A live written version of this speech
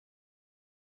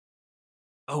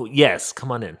Oh, yes,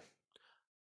 come on in.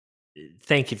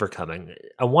 Thank you for coming.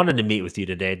 I wanted to meet with you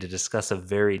today to discuss a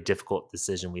very difficult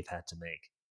decision we've had to make.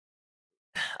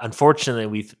 Unfortunately,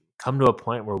 we've come to a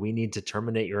point where we need to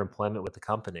terminate your employment with the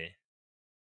company.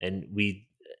 And we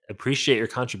appreciate your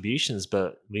contributions,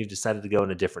 but we've decided to go in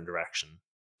a different direction.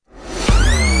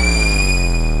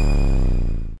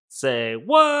 Say,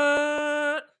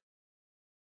 what?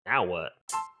 Now what?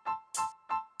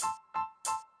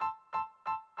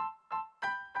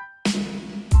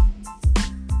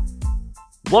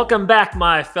 Welcome back,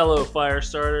 my fellow fire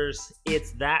starters.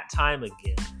 It's that time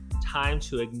again. Time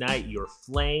to ignite your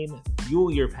flame,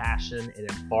 fuel your passion, and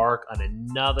embark on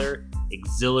another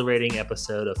exhilarating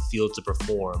episode of Fuel to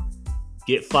Perform.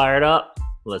 Get fired up.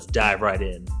 Let's dive right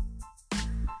in.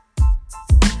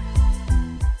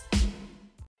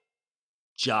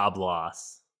 Job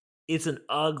loss. It's an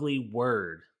ugly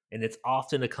word, and it's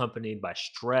often accompanied by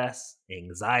stress,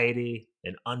 anxiety,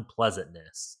 and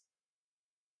unpleasantness.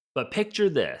 But picture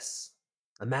this.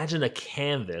 Imagine a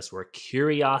canvas where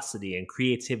curiosity and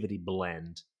creativity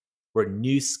blend, where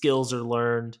new skills are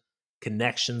learned,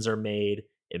 connections are made,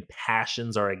 and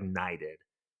passions are ignited.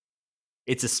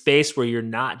 It's a space where you're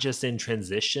not just in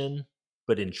transition,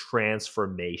 but in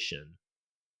transformation.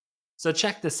 So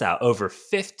check this out. Over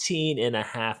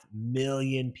 15.5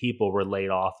 million people were laid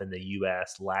off in the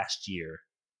US last year.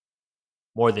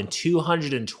 More than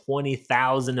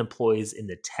 220,000 employees in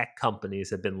the tech companies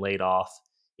have been laid off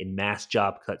in mass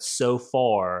job cuts so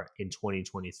far in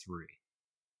 2023.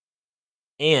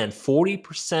 And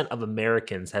 40% of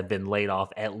Americans have been laid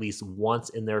off at least once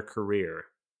in their career.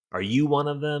 Are you one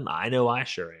of them? I know I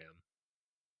sure am.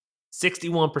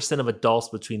 61% of adults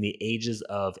between the ages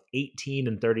of 18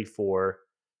 and 34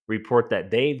 report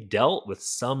that they've dealt with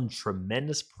some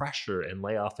tremendous pressure and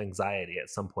layoff anxiety at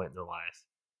some point in their life.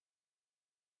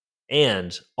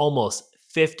 And almost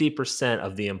 50%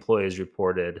 of the employees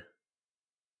reported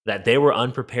that they were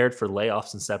unprepared for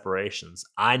layoffs and separations.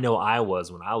 I know I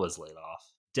was when I was laid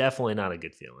off. Definitely not a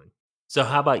good feeling. So,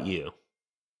 how about you?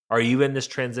 Are you in this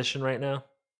transition right now?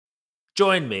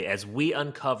 Join me as we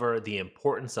uncover the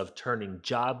importance of turning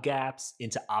job gaps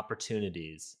into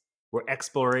opportunities, where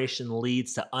exploration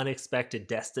leads to unexpected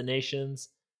destinations,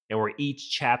 and where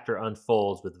each chapter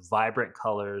unfolds with vibrant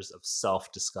colors of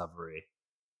self discovery.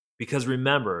 Because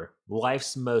remember,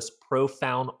 life's most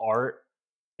profound art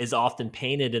is often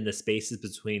painted in the spaces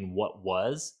between what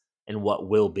was and what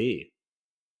will be.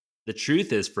 The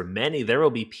truth is, for many, there will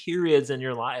be periods in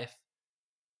your life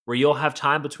where you'll have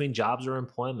time between jobs or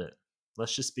employment.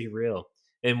 Let's just be real.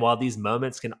 And while these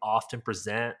moments can often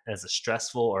present as a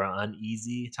stressful or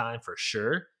uneasy time for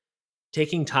sure,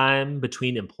 taking time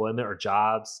between employment or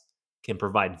jobs can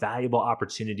provide valuable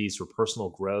opportunities for personal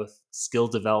growth, skill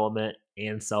development,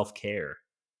 and self care.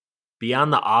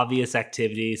 Beyond the obvious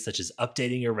activities such as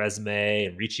updating your resume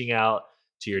and reaching out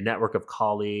to your network of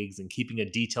colleagues and keeping a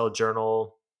detailed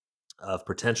journal of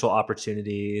potential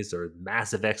opportunities or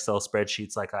massive Excel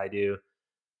spreadsheets like I do,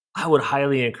 I would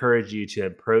highly encourage you to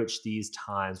approach these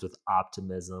times with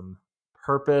optimism,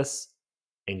 purpose,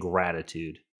 and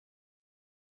gratitude.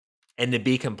 And to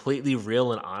be completely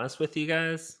real and honest with you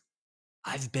guys,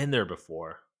 I've been there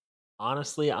before.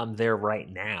 Honestly, I'm there right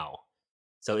now.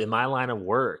 So in my line of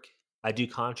work, I do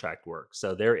contract work.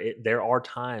 So there are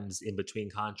times in between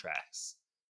contracts.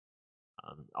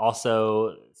 Also,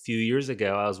 a few years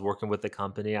ago, I was working with a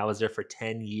company. I was there for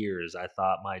 10 years. I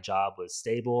thought my job was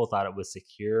stable, thought it was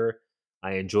secure.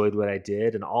 I enjoyed what I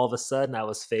did. And all of a sudden, I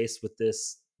was faced with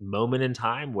this moment in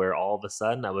time where all of a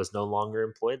sudden I was no longer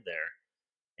employed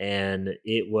there. And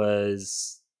it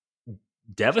was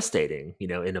devastating,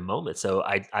 in a moment. So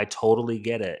I totally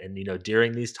get it. And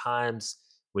during these times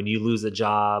when you lose a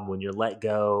job, when you're let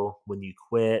go, when you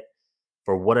quit,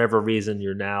 for whatever reason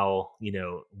you're now,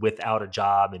 without a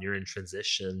job and you're in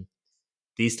transition,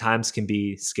 these times can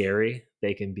be scary.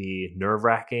 They can be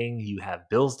nerve-wracking. You have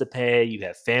bills to pay, you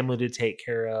have family to take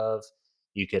care of.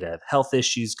 You could have health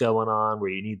issues going on where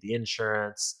you need the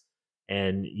insurance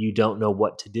and you don't know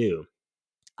what to do.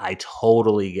 I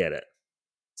totally get it.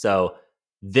 So,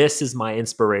 this is my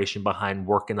inspiration behind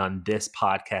working on this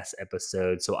podcast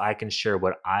episode so I can share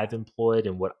what I've employed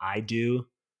and what I do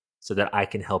so that I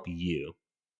can help you.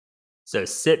 So,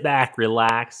 sit back,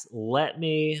 relax, let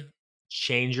me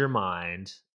change your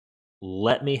mind.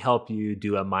 Let me help you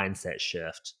do a mindset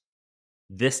shift.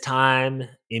 This time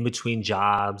in between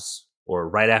jobs or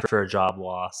right after a job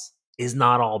loss is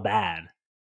not all bad.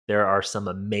 There are some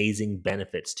amazing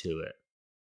benefits to it.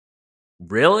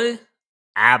 Really?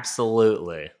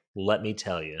 Absolutely. Let me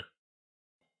tell you.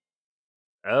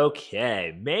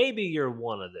 Okay, maybe you're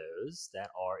one of those that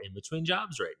are in between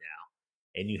jobs right now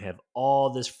and you have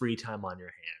all this free time on your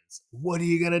hands. What are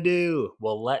you going to do?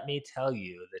 Well, let me tell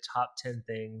you the top 10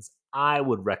 things I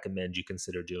would recommend you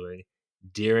consider doing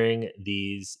during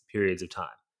these periods of time.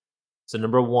 So,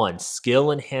 number one,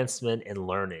 skill enhancement and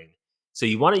learning. So,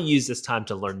 you want to use this time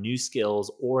to learn new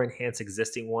skills or enhance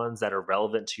existing ones that are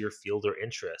relevant to your field or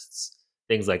interests.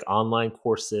 Things like online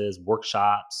courses,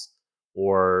 workshops,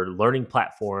 or learning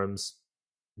platforms.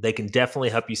 They can definitely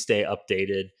help you stay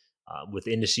updated with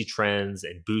industry trends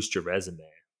and boost your resume.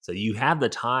 So, you have the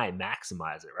time,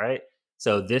 maximize it, right?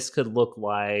 So, this could look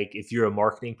like if you're a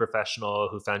marketing professional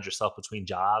who found yourself between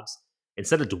jobs,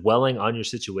 instead of dwelling on your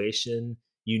situation,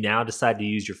 you now decide to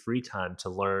use your free time to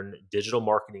learn digital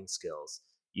marketing skills.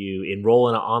 You enroll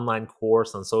in an online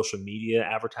course on social media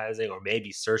advertising or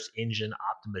maybe search engine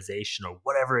optimization or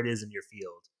whatever it is in your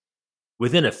field.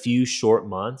 Within a few short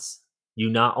months, you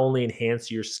not only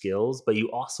enhance your skills, but you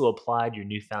also applied your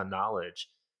newfound knowledge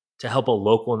to help a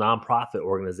local nonprofit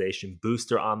organization boost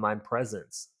their online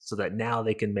presence so that now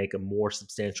they can make a more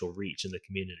substantial reach in the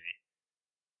community.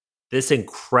 This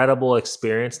incredible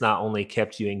experience not only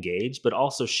kept you engaged, but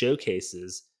also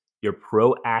showcases your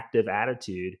proactive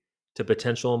attitude to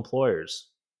potential employers.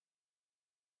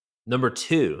 Number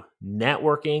two,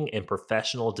 networking and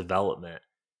professional development.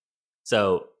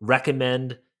 So,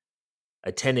 recommend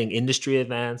attending industry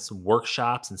events,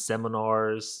 workshops, and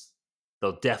seminars.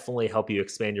 They'll definitely help you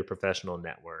expand your professional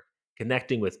network.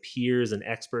 Connecting with peers and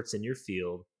experts in your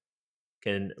field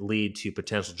can lead to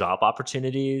potential job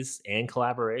opportunities and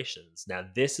collaborations. Now,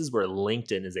 this is where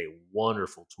LinkedIn is a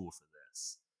wonderful tool for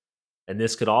this. And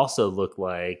this could also look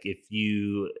like if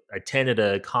you attended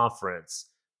a conference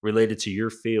related to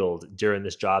your field during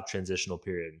this job transitional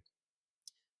period.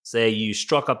 Say you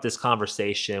struck up this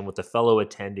conversation with a fellow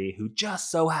attendee who just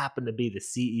so happened to be the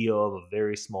CEO of a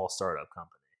very small startup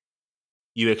company.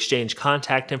 You exchange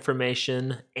contact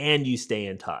information and you stay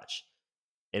in touch.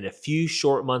 And a few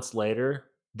short months later,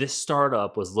 this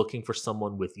startup was looking for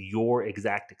someone with your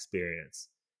exact experience.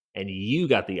 And you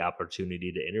got the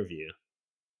opportunity to interview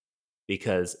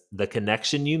because the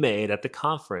connection you made at the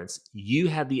conference, you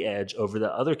had the edge over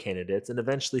the other candidates and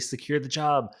eventually secured the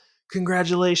job.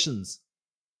 Congratulations.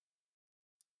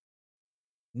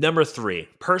 Number three,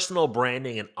 personal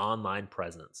branding and online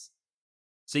presence.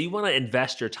 So you want to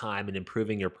invest your time in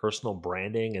improving your personal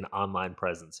branding and online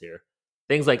presence here.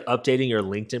 Things like updating your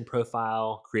LinkedIn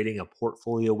profile, creating a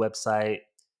portfolio website,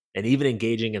 and even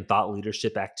engaging in thought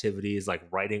leadership activities like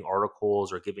writing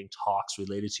articles or giving talks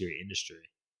related to your industry.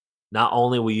 Not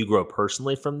only will you grow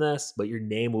personally from this, but your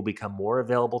name will become more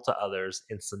available to others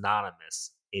and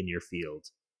synonymous in your field.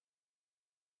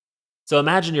 So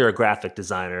imagine you're a graphic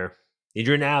designer and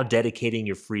you're now dedicating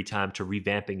your free time to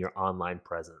revamping your online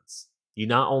presence. You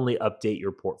not only update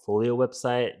your portfolio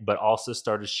website, but also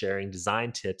started sharing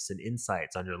design tips and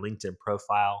insights on your LinkedIn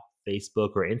profile, Facebook,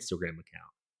 or Instagram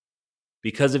account.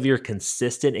 Because of your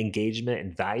consistent engagement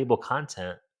and valuable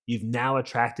content, you've now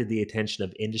attracted the attention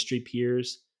of industry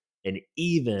peers and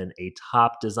even a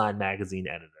top design magazine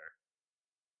editor.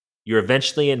 You're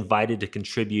eventually invited to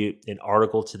contribute an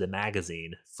article to the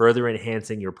magazine, further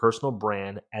enhancing your personal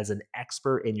brand as an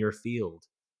expert in your field.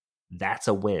 That's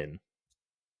a win.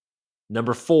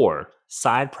 Number four,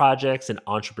 side projects and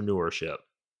entrepreneurship.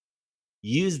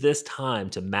 Use this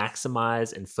time to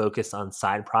maximize and focus on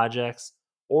side projects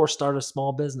or start a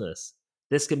small business.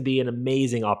 This can be an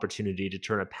amazing opportunity to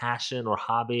turn a passion or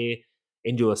hobby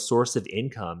into a source of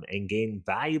income and gain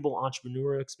valuable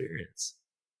entrepreneurial experience.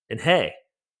 And hey,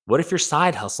 what if your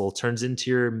side hustle turns into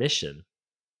your mission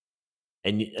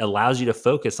and allows you to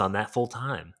focus on that full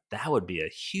time? That would be a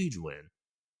huge win.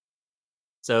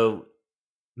 So,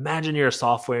 imagine you're a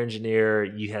software engineer,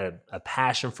 you had a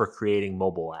passion for creating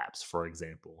mobile apps, for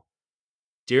example.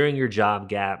 During your job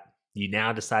gap, you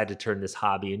now decide to turn this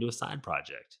hobby into a side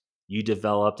project. You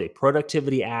developed a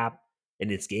productivity app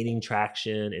and it's gaining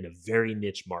traction in a very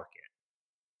niche market.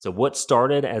 So, what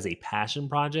started as a passion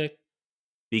project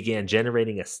began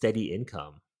generating a steady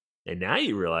income. And now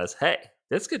you realize, hey,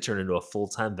 this could turn into a full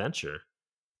time venture.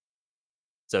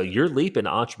 So, your leap in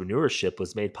entrepreneurship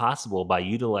was made possible by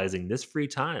utilizing this free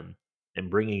time and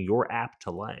bringing your app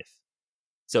to life.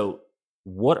 So,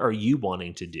 what are you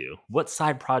wanting to do? What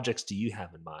side projects do you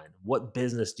have in mind? What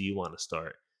business do you want to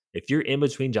start? If you're in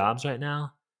between jobs right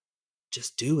now,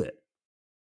 just do it.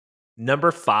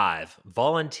 Number five,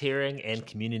 volunteering and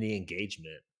community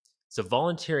engagement. So,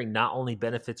 volunteering not only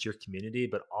benefits your community,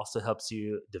 but also helps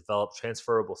you develop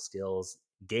transferable skills,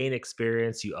 gain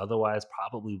experience you otherwise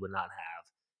probably would not have,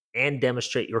 and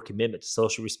demonstrate your commitment to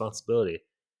social responsibility.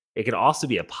 It can also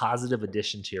be a positive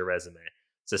addition to your resume.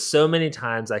 So many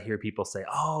times I hear people say,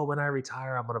 "Oh, when I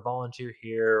retire, I'm going to volunteer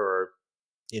here," or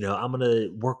I'm going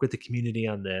to work with the community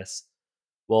on this.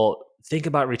 Well, think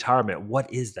about retirement.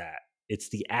 What is that? It's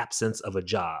the absence of a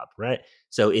job, right?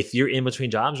 So if you're in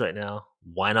between jobs right now,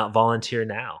 why not volunteer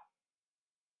now?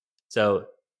 So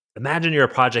imagine you're a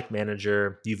project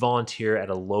manager, you volunteer at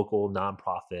a local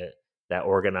nonprofit that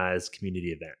organize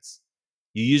community events.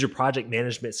 You use your project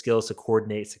management skills to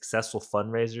coordinate successful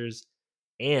fundraisers,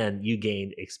 and you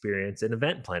gained experience in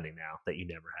event planning now that you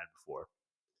never had before.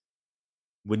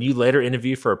 When you later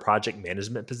interview for a project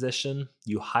management position,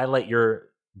 you highlight your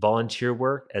volunteer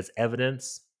work as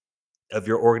evidence of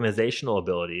your organizational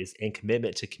abilities and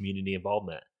commitment to community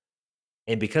involvement.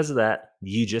 And because of that,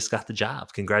 you just got the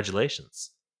job.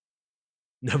 Congratulations.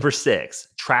 Number 6,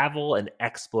 travel and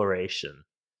exploration.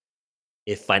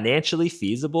 If financially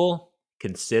feasible,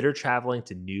 consider traveling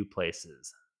to new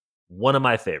places. One of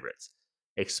my favorites.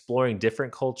 Exploring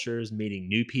different cultures, meeting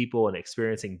new people, and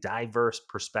experiencing diverse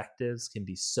perspectives can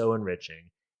be so enriching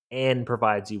and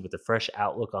provides you with a fresh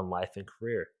outlook on life and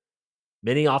career.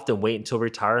 Many often wait until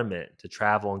retirement to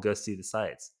travel and go see the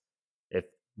sights. If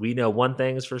we know one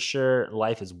thing is for sure,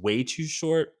 life is way too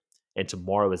short and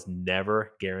tomorrow is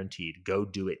never guaranteed. Go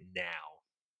do it now.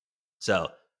 So,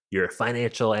 you're a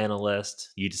financial analyst.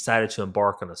 You decided to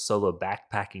embark on a solo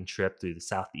backpacking trip through the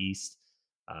Southeast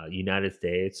United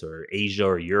States or Asia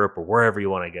or Europe or wherever you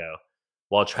want to go.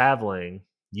 While traveling,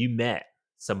 you met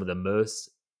some of the most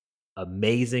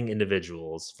amazing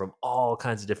individuals from all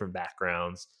kinds of different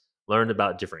backgrounds, learned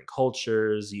about different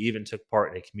cultures. You even took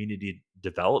part in a community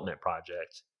development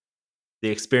project. The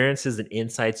experiences and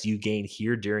insights you gained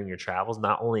here during your travels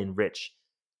not only enrich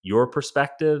your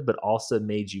perspective, but also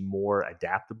made you more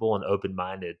adaptable and open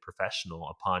minded professional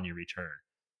upon your return.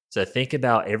 So think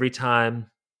about every time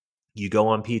you go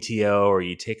on PTO or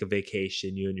you take a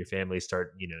vacation, you and your family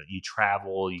start, you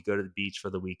travel, you go to the beach for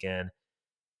the weekend,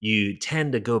 you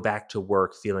tend to go back to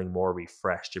work feeling more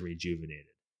refreshed and rejuvenated.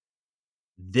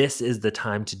 This is the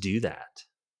time to do that.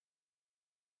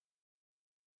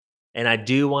 And I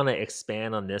do want to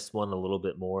expand on this one a little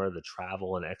bit more, the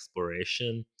travel and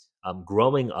exploration.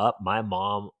 Growing up, my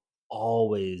mom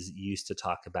always used to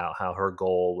talk about how her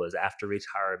goal was after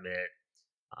retirement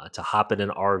to hop in an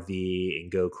RV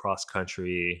and go cross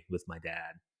country with my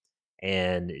dad.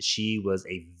 And she was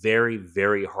a very,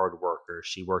 very hard worker.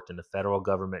 She worked in a federal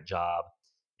government job,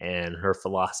 and her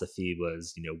philosophy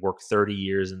was, work 30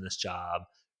 years in this job,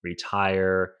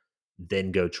 retire,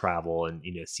 then go travel and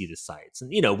see the sights.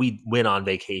 And we went on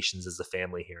vacations as a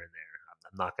family here and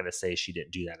there. I'm not going to say she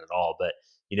didn't do that at all, but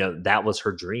that was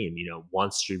her dream.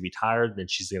 Once she retired, then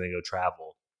she's going to go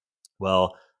travel.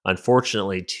 Well,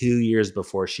 unfortunately, 2 years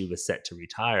before she was set to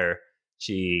retire,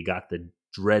 she got the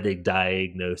dreaded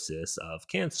diagnosis of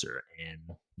cancer,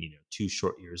 and, 2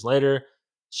 short years later,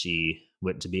 she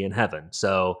went to be in heaven.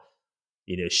 So,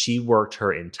 she worked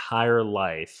her entire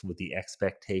life with the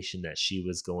expectation that she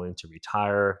was going to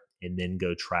retire and then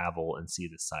go travel and see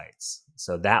the sights.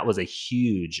 So that was a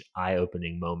huge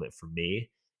eye-opening moment for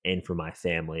me and for my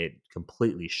family. It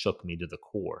completely shook me to the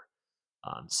core.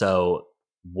 So,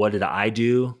 what did I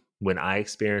do when I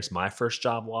experienced my first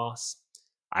job loss?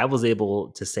 I was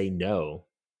able to say no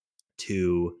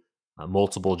to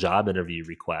multiple job interview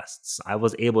requests. I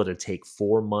was able to take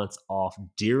 4 months off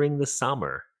during the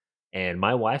summer, and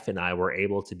my wife and I were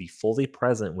able to be fully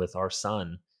present with our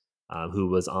son, who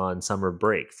was on summer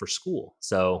break for school.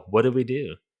 So, what did we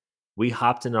do? We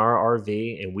hopped in our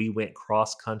RV and we went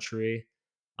cross country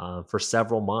for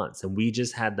several months, and we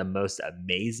just had the most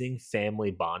amazing family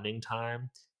bonding time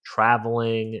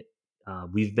traveling.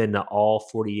 We've been to all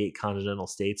 48 continental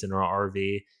states in our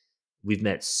RV. We've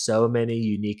met so many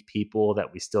unique people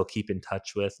that we still keep in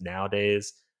touch with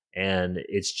nowadays. And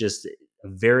it's just a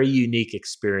very unique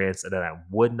experience that I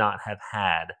would not have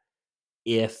had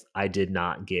if I did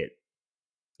not get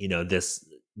this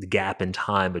gap in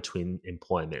time between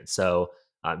employment. So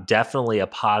definitely a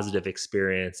positive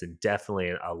experience and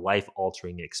definitely a life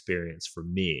altering experience for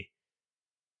me.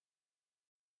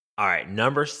 All right,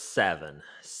 number 7,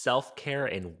 self care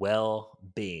and well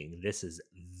being. This is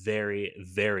very,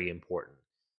 very important.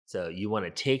 So you want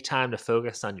to take time to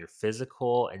focus on your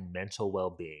physical and mental well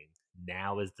being.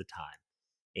 Now is the time.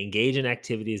 Engage in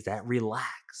activities that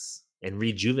relax and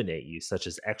rejuvenate you, such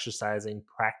as exercising,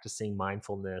 practicing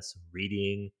mindfulness,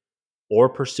 reading, or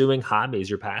pursuing hobbies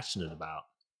you're passionate about.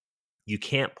 You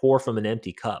can't pour from an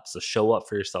empty cup, so show up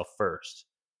for yourself first.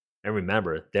 And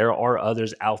remember, there are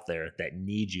others out there that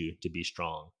need you to be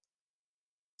strong.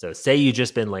 So, say you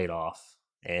just been laid off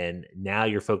and now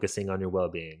you're focusing on your well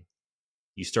being.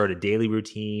 You start a daily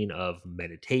routine of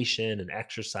meditation and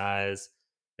exercise,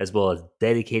 as well as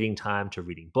dedicating time to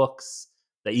reading books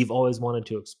that you've always wanted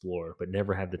to explore but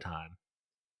never had the time.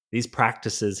 These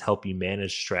practices help you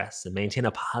manage stress and maintain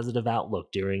a positive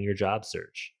outlook during your job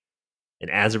search.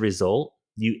 And as a result,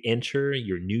 you enter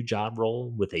your new job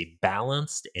role with a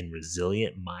balanced and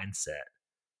resilient mindset.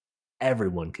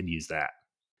 Everyone could use that.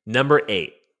 Number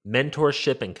 8,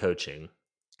 mentorship and coaching.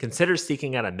 Consider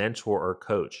seeking out a mentor or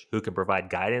coach who can provide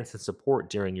guidance and support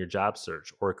during your job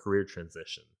search or career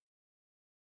transition.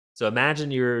 So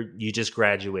imagine you just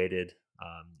graduated,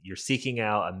 you're seeking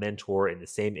out a mentor in the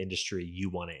same industry you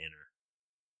want to enter.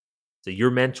 So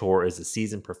your mentor is a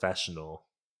seasoned professional,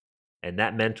 and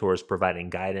that mentor is providing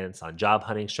guidance on job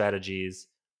hunting strategies,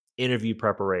 interview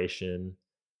preparation,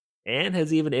 and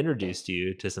has even introduced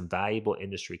you to some valuable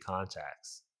industry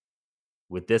contacts.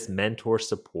 With this mentor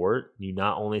support, you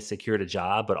not only secured a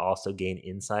job, but also gain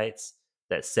insights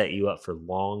that set you up for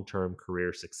long term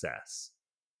career success.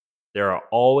 There are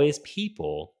always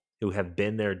people who have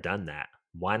been there, done that.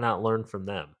 Why not learn from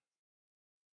them?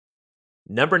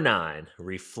 Number 9,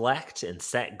 reflect and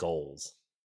set goals.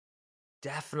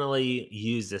 Definitely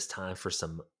use this time for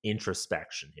some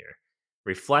introspection here.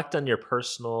 Reflect on your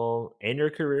personal and your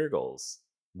career goals.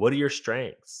 What are your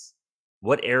strengths?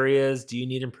 What areas do you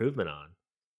need improvement on?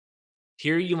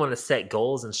 Here, you want to set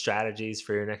goals and strategies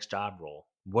for your next job role.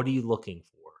 What are you looking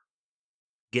for?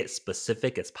 Get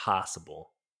specific as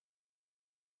possible.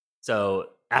 So,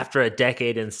 after a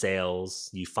decade in sales,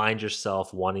 you find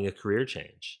yourself wanting a career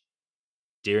change.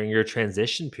 During your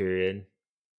transition period,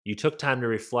 you took time to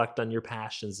reflect on your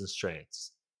passions and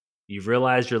strengths. You've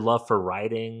realized your love for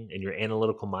writing and your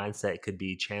analytical mindset could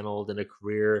be channeled in a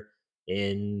career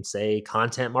in, say,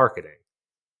 content marketing.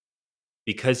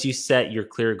 Because you set your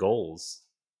clear goals,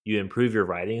 you improve your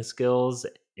writing skills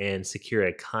and secure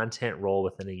a content role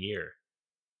within a year.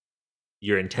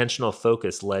 Your intentional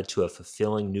focus led to a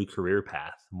fulfilling new career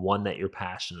path, one that you're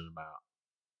passionate about.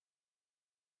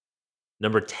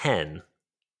 Number 10,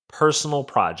 personal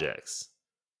projects.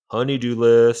 Honeydew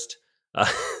list.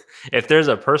 Uh, if there's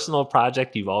a personal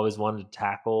project you've always wanted to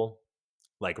tackle,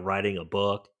 like writing a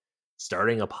book,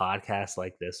 starting a podcast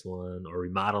like this one, or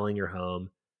remodeling your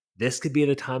home, this could be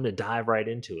the time to dive right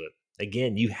into it.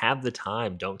 Again, you have the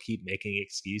time. Don't keep making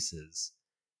excuses.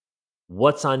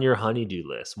 What's on your honeydew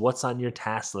list? What's on your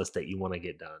task list that you want to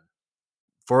get done?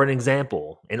 For an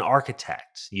example, an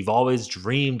architect, you've always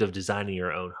dreamed of designing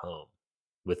your own home.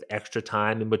 With extra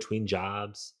time in between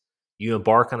jobs, you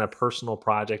embark on a personal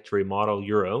project to remodel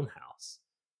your own house.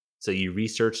 So you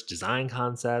research design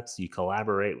concepts, you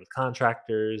collaborate with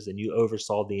contractors, and you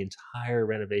oversaw the entire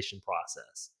renovation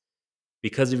process.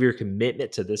 Because of your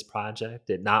commitment to this project,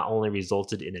 it not only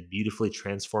resulted in a beautifully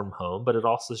transformed home, but it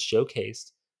also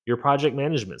showcased your project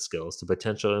management skills to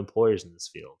potential employers in this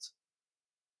field.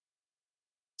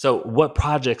 So, what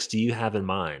projects do you have in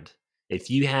mind? If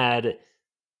you had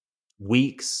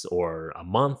weeks or a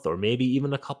month or maybe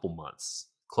even a couple months,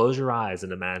 close your eyes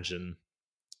and imagine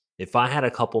if I had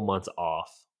a couple months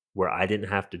off where I didn't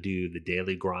have to do the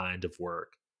daily grind of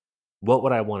work, what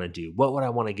would I want to do? What would I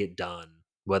want to get done?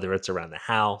 Whether it's around the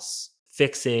house,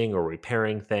 fixing or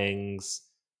repairing things,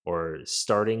 or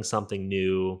starting something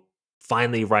new,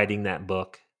 finally writing that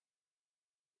book.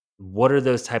 What are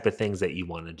those type of things that you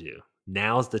want to do?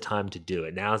 Now's the time to do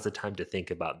it. Now's the time to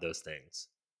think about those things.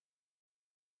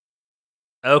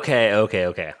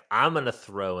 Okay. I'm gonna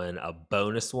throw in a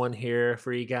bonus one here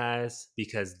for you guys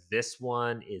because this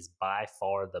one is by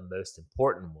far the most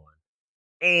important one,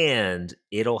 and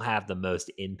it'll have the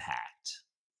most impact.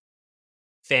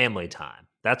 Family time.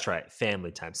 That's right,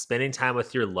 family time. Spending time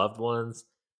with your loved ones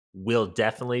will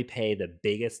definitely pay the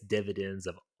biggest dividends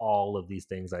of all of these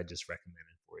things I just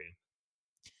recommended for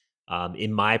you.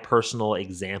 In my personal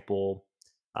example,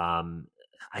 um,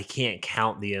 I can't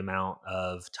count the amount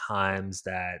of times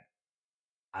that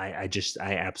I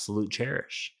absolute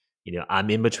cherish. I'm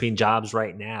in between jobs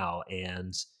right now,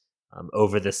 and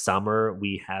over the summer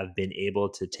we have been able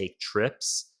to take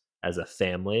trips as a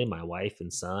family, my wife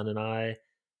and son and I,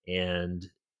 and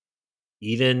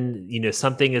even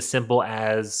something as simple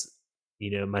as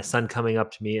my son coming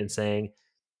up to me and saying,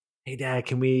 "Hey, Dad,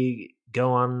 can we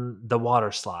go on the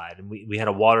water slide?" And we had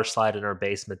a water slide in our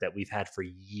basement that we've had for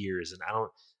years, and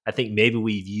I think maybe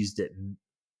we've used it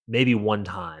maybe one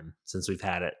time since we've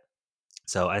had it.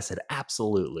 So I said,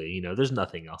 "Absolutely, there's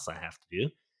nothing else I have to do."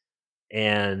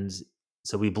 And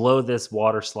so we blow this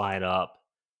water slide up,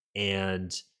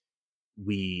 and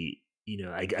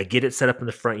I get it set up in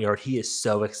the front yard. He is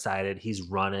so excited. He's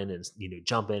running and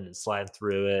jumping and sliding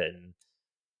through it,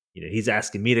 He's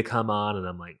asking me to come on, and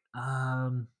I'm like,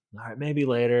 all right, maybe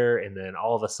later. And then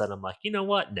all of a sudden, I'm like, you know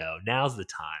what? No, now's the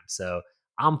time. So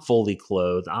I'm fully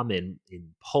clothed. I'm in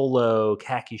polo,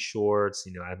 khaki shorts.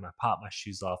 I pop my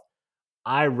shoes off.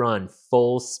 I run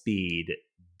full speed,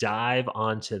 dive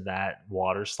onto that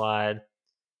water slide,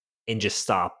 and just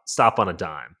stop on a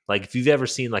dime. Like if you've ever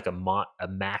seen like a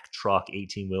Mack truck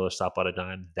 18-wheeler stop on a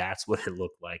dime, that's what it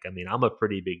looked like. I mean, I'm a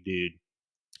pretty big dude,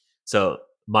 so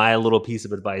my little piece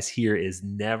of advice here is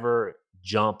never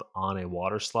jump on a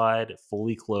water slide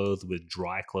fully clothed with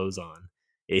dry clothes on.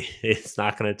 It's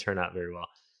not going to turn out very well.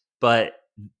 But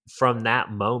from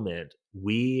that moment,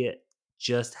 we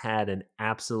just had an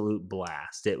absolute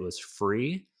blast. It was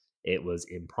free, it was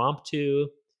impromptu,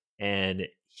 and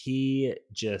he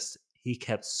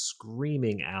kept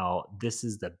screaming out, "This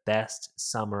is the best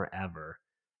summer ever."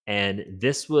 And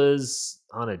this was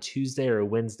on a Tuesday or a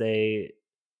Wednesday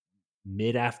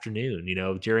mid-afternoon,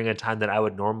 during a time that I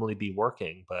would normally be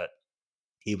working, but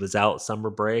he was out summer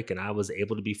break and I was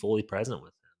able to be fully present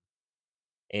with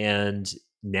him. And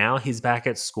now he's back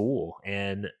at school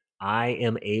and I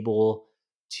am able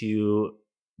to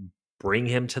bring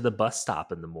him to the bus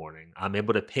stop in the morning. I'm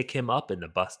able to pick him up in the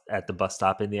bus at the bus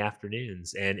stop in the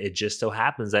afternoons. And it just so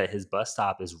happens that his bus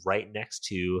stop is right next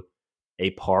to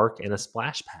a park and a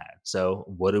splash pad. So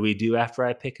what do we do after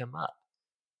I pick him up?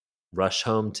 Rush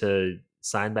home to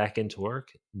sign back into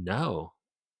work? No.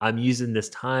 I'm using this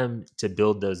time to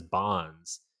build those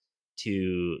bonds,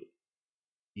 to,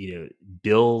 you know,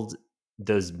 build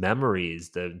those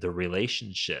memories, the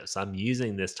relationships. I'm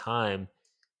using this time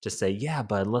to say, "Yeah,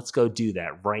 bud, let's go do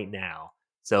that right now."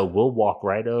 So we'll walk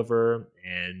right over,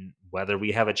 and whether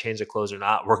we have a change of clothes or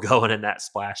not, we're going in that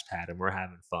splash pad and we're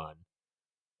having fun.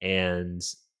 And,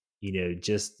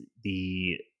 just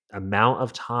the amount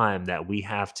of time that we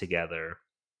have together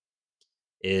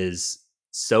is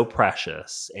so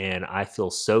precious, and I feel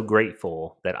so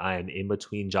grateful that I am in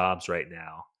between jobs right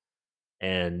now.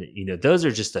 And those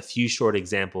are just a few short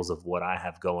examples of what I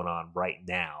have going on right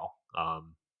now.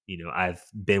 I've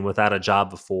been without a job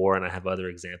before, and I have other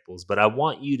examples, but I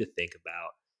want you to think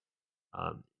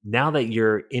about, now that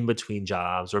you're in between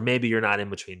jobs, or maybe you're not in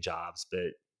between jobs,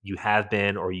 but you have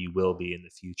been or you will be in the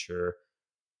future.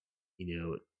 you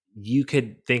know, you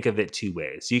could think of it two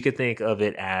ways. You could think of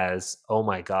it as, oh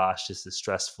my gosh, this is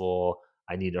stressful.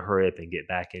 I need to hurry up and get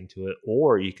back into it.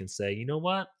 Or you can say, you know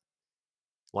what?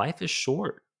 Life is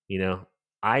short.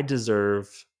 I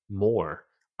deserve more.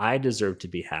 I deserve to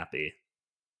be happy.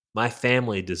 My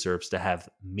family deserves to have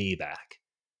me back.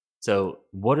 So,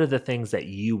 what are the things that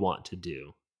you want to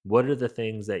do? What are the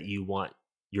things that you want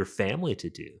your family to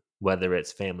do? Whether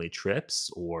it's family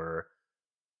trips or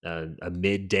a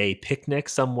midday picnic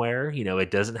somewhere.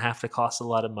 It doesn't have to cost a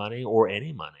lot of money or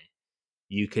any money.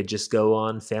 You could just go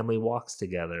on family walks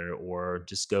together or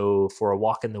just go for a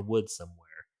walk in the woods somewhere.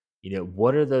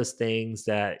 What are those things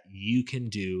that you can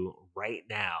do right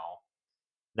now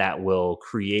that will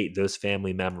create those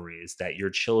family memories that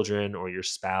your children or your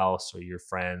spouse or your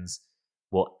friends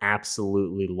will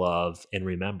absolutely love and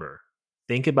remember?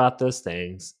 Think about those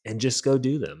things and just go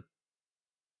do them.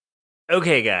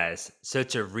 Okay, guys. So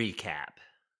to recap,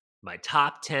 my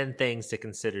top 10 things to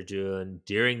consider doing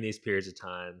during these periods of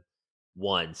time: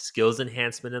 one, skills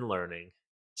enhancement and learning;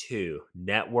 two,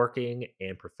 networking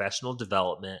and professional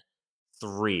development;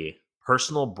 three,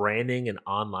 personal branding and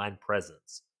online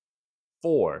presence;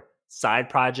 four, side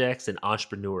projects and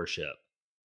entrepreneurship;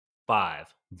 five,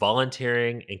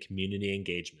 volunteering and community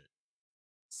engagement;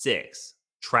 six,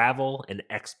 travel and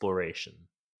exploration;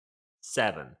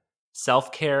 seven,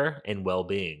 self care and well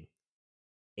being;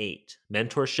 eight,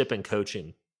 mentorship and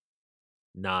coaching;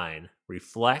 nine,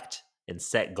 reflect and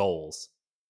set goals;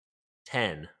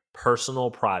 10,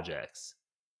 personal projects;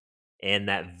 and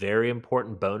that very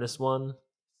important bonus one,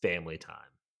 family time.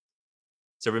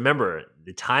 So remember,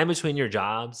 the time between your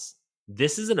jobs,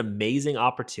 this is an amazing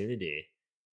opportunity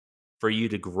for you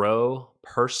to grow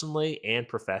personally and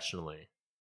professionally.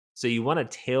 So you want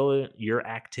to tailor your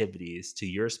activities to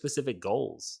your specific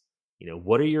goals.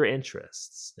 What are your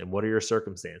interests and what are your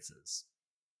circumstances?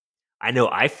 I know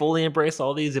I fully embrace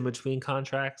all these in between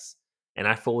contracts, and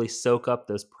I fully soak up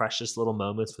those precious little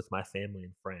moments with my family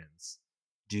and friends.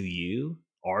 Do you?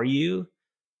 Are you?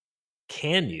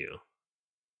 Can you?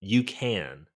 You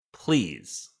can.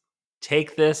 Please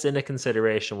take this into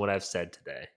consideration, what I've said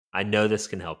today. I know this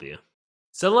can help you.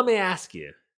 So let me ask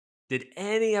you, did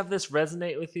any of this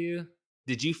resonate with you?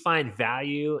 Did you find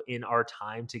value in our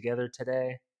time together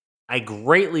today? I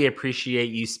greatly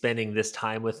appreciate you spending this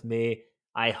time with me.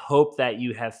 I hope that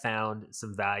you have found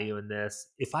some value in this.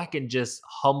 If I can just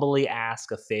humbly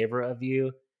ask a favor of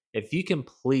you, If you can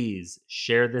please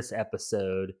share this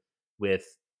episode with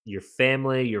your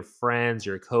family, your friends,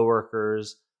 your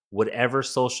coworkers, whatever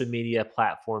social media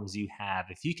platforms you have,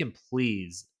 if you can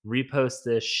please repost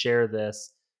this, share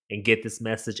this, and get this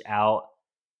message out,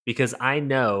 because I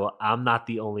know I'm not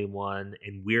the only one,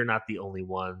 and we're not the only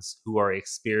ones who are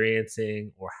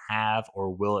experiencing or have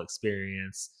or will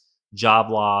experience job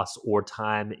loss or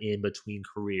time in between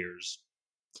careers.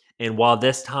 And while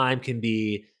this time can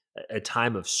be a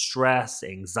time of stress,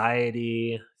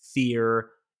 anxiety, fear,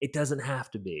 it doesn't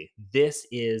have to be. This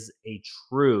is a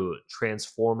true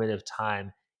transformative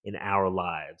time in our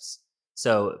lives.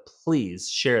 So please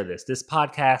share this. This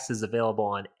podcast is available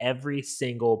on every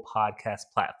single podcast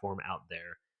platform out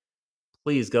there.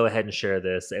 Please go ahead and share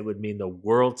this. It would mean the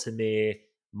world to me.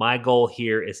 My goal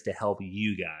here is to help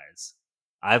you guys.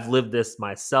 I've lived this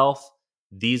myself.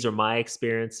 These are my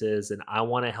experiences, and I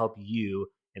want to help you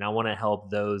and I want to help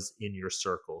those in your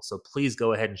circle. So please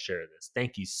go ahead and share this.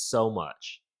 Thank you so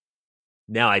much.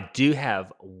 Now, I do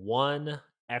have one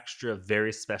extra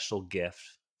very special gift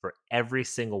for every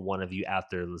single one of you out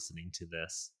there listening to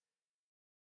this.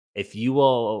 If you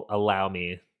will allow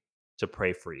me to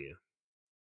pray for you.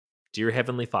 Dear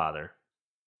Heavenly Father,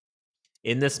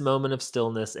 in this moment of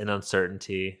stillness and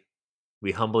uncertainty,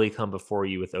 we humbly come before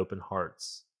you with open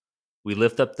hearts. We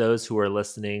lift up those who are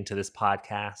listening to this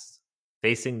podcast,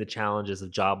 facing the challenges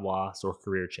of job loss or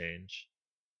career change.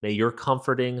 May your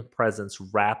comforting presence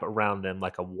wrap around them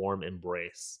like a warm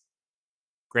embrace.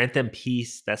 Grant them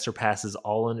peace that surpasses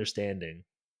all understanding,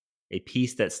 a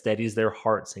peace that steadies their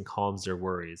hearts and calms their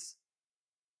worries.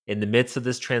 In the midst of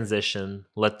this transition,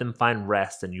 let them find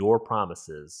rest in your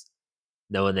promises,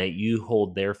 knowing that you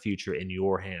hold their future in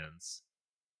your hands.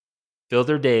 Fill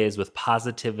their days with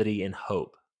positivity and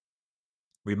hope,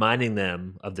 reminding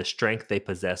them of the strength they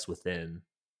possess within.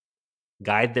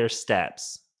 Guide their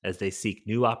steps as they seek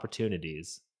new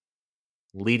opportunities,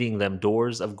 leading them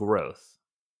doors of growth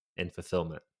and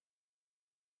fulfillment.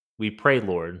 We pray,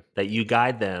 Lord, that you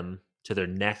guide them to their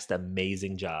next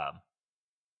amazing job,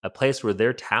 a place where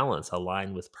their talents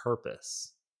align with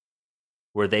purpose,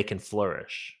 where they can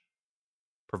flourish.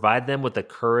 Provide them with the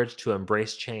courage to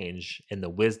embrace change and the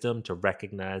wisdom to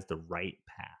recognize the right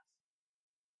path.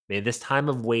 May this time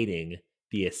of waiting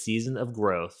be a season of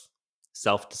growth,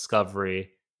 self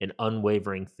discovery, and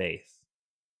unwavering faith.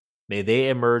 May they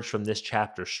emerge from this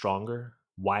chapter stronger,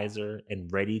 wiser,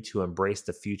 and ready to embrace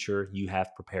the future you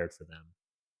have prepared for them.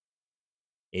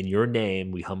 In your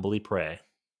name, we humbly pray.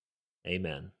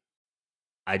 Amen.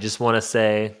 I just want to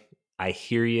say, I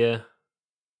hear you,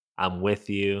 I'm with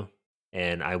you,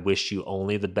 and I wish you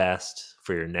only the best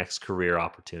for your next career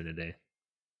opportunity.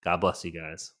 God bless you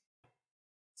guys.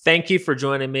 Thank you for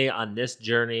joining me on this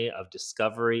journey of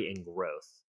discovery and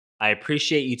growth. I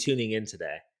appreciate you tuning in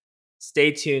today.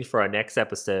 Stay tuned for our next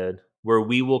episode where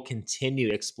we will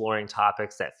continue exploring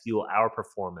topics that fuel our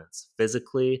performance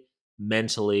physically,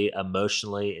 mentally,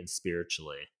 emotionally, and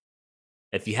spiritually.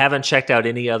 If you haven't checked out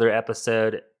any other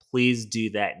episode, please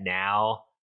do that now,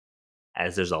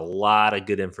 as there's a lot of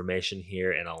good information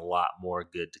here and a lot more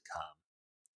good to come.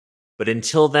 But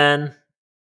until then,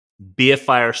 be a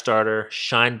fire starter,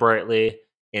 shine brightly,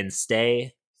 and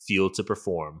stay fueled to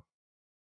perform.